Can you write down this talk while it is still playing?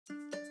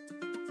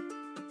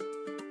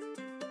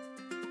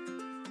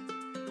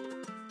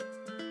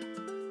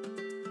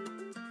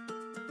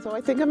So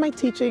I think of my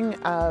teaching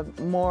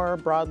more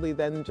broadly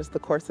than just the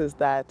courses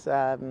that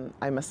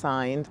I'm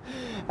assigned.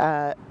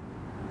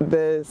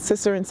 The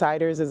Sister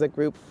Insiders is a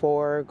group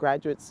for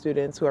graduate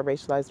students who are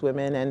racialized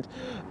women, and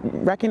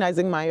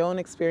recognizing my own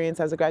experience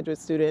as a graduate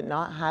student,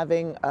 not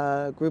having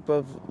a group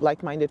of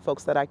like-minded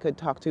folks that I could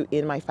talk to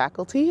in my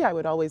faculty, I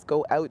would always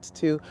go out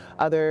to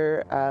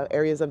other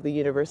areas of the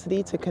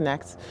university to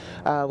connect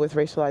with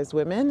racialized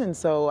women. And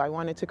so I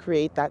wanted to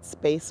create that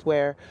space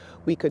where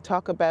we could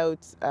talk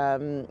about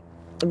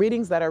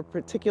readings that are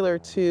particular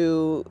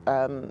to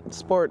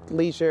sport,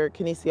 leisure,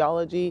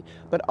 kinesiology,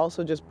 but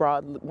also just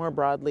more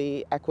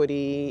broadly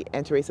equity,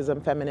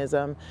 anti-racism,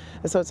 feminism.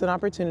 And so it's an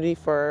opportunity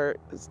for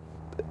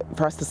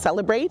us to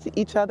celebrate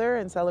each other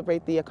and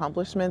celebrate the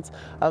accomplishments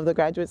of the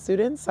graduate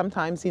students.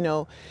 Sometimes, you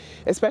know,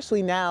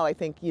 especially now, I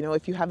think, you know,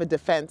 if you have a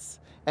defense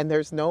and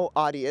there's no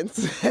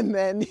audience, and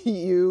then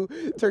you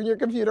turn your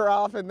computer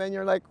off, and then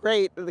you're like,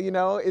 great, you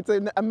know, it's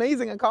an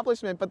amazing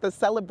accomplishment, but the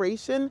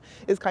celebration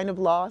is kind of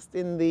lost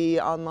in the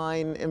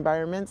online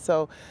environment.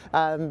 So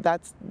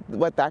that's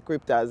what that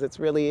group does. It's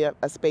really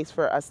a space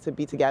for us to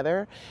be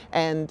together,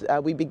 and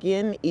we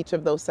begin each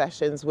of those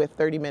sessions with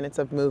 30 minutes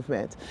of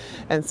movement.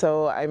 And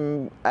so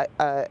I'm,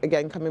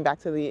 again, coming back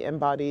to the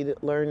embodied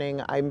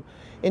learning, I'm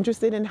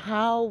interested in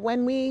how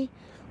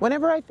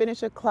whenever I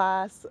finish a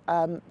class,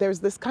 there's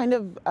this kind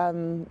of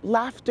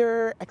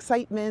laughter,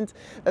 excitement.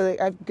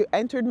 I've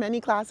entered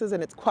many classes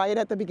and it's quiet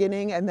at the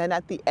beginning, and then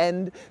at the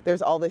end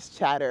there's all this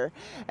chatter.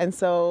 And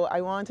so I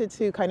wanted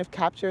to kind of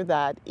capture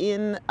that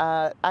in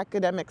an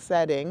academic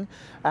setting.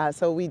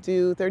 So we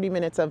do 30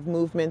 minutes of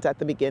movement at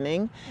the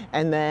beginning,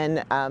 and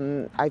then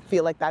I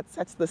feel like that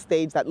sets the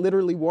stage, that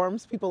literally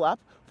warms people up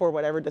for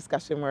whatever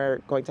discussion we're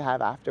going to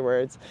have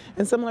afterwards.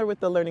 And similar with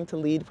the Learning to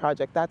Lead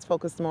project, that's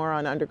focused more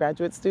on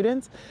undergraduate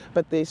students,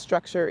 but the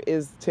structure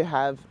is to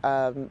have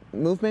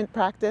movement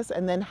practice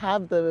and then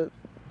have the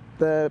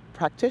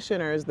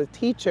practitioners, the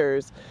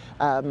teachers,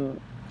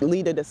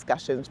 lead a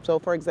discussion. So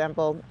for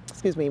example,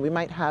 we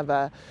might have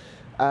a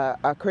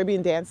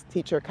Caribbean dance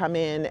teacher come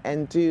in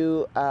and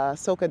do a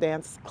soca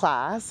dance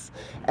class,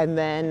 and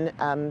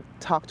then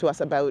talk to us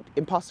about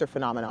imposter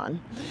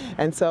phenomenon.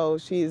 And so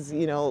she's,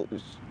 you know,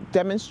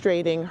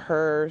 demonstrating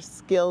her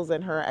skills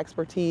and her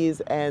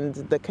expertise and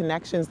the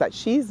connections that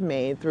she's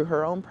made through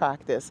her own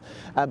practice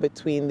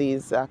between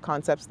these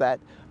concepts that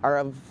are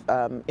of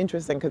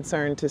interest and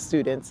concern to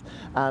students,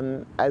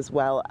 as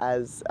well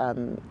as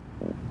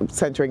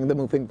centering the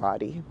moving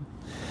body.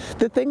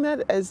 The thing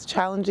that is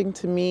challenging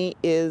to me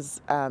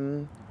is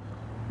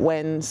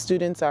when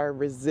students are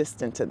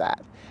resistant to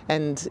that.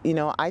 And, you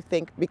know, I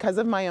think because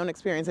of my own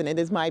experience, and it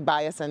is my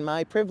bias and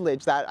my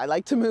privilege that I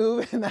like to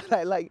move, and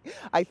that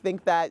I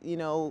think that, you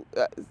know,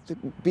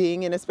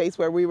 being in a space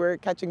where we were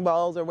catching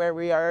balls or where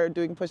we are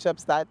doing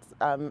push-ups, that's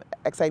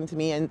exciting to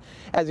me. And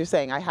as you're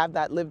saying, I have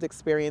that lived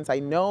experience. I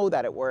know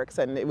that it works,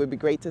 and it would be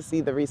great to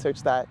see the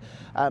research that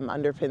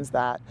underpins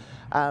that.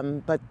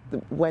 But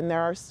when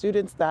there are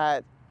students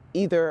that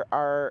either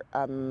are,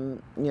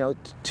 you know,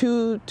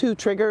 too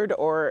triggered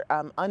or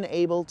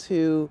unable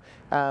to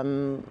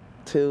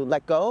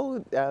let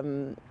go.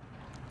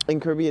 In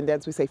Caribbean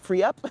dance, we say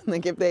free up.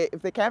 Like if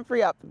they can't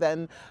free up,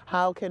 then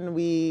how can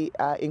we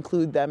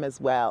include them as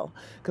well?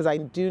 Because I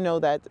do know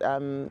that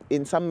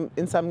in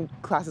some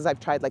classes I've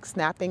tried like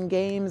snapping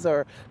games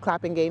or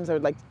clapping games, or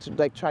like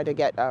try to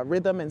get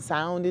rhythm and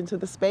sound into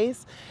the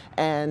space,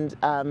 and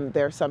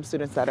there are some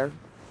students that are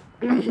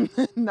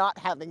not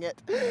having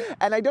it,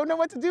 and I don't know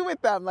what to do with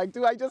them. Like,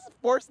 do I just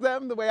force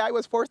them the way I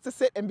was forced to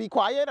sit and be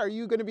quiet? Are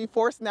you going to be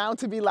forced now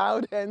to be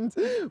loud and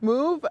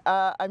move?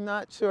 I'm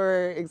not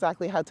sure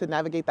exactly how to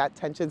navigate that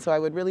tension, so I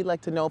would really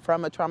like to know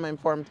from a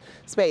trauma-informed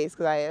space,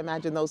 because I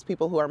imagine those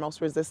people who are most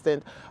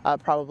resistant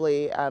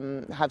probably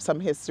have some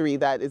history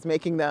that is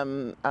making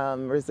them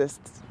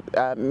resist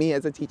me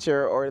as a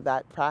teacher or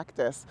that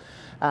practice.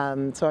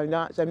 So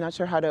I'm not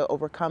sure how to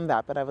overcome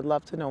that, but I would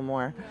love to know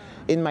more.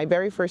 In my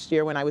very first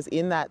year, when I was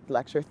in that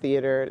lecture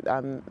theater,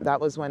 that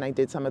was when I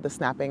did some of the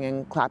snapping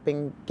and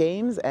clapping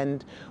games,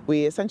 and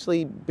we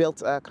essentially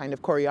built a kind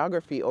of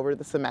choreography over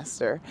the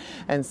semester.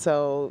 And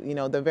so, you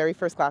know, the very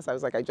first class I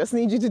was like, I just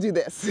need you to do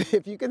this.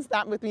 If you can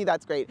snap with me,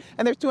 that's great.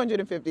 And there's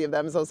 250 of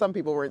them, so some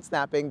people weren't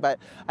snapping, but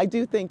I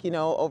do think, you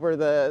know, over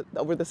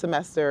the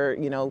semester,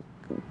 you know,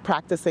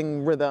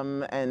 practicing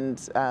rhythm and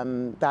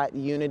that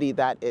unity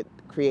that it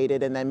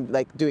created, and then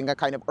like doing a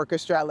kind of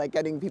orchestra, like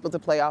getting people to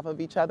play off of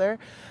each other,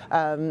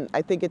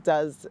 I think it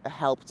does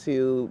help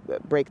to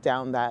break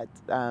down that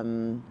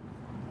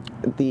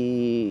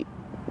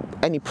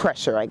any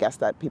pressure, I guess,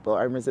 that people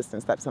are,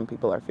 resistance that some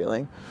people are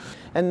feeling.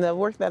 And the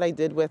work that I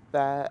did with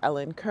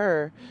Ellen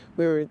Kerr,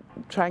 we were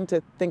trying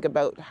to think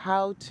about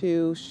how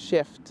to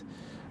shift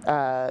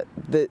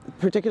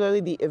particularly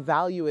the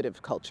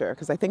evaluative culture,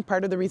 because I think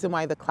part of the reason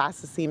why the class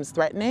seems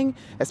threatening,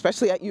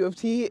 especially at U of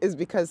T, is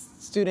because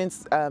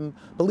students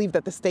believe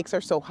that the stakes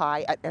are so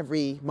high at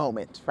every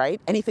moment, right?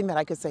 Anything that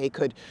I could say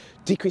could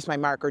decrease my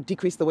mark or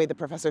decrease the way the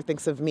professor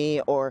thinks of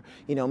me, or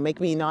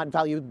make me not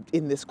valued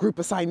in this group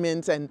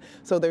assignment. And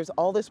so there's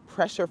all this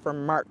pressure for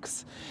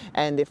marks,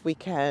 and if we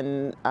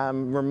can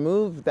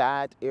remove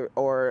that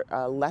or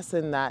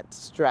lessen that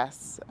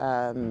stress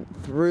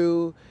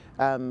through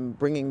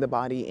bringing the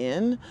body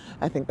in,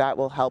 I think that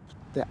will help.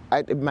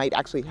 It might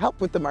actually help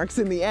with the marks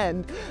in the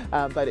end,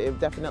 but it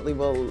definitely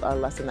will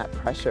lessen that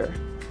pressure.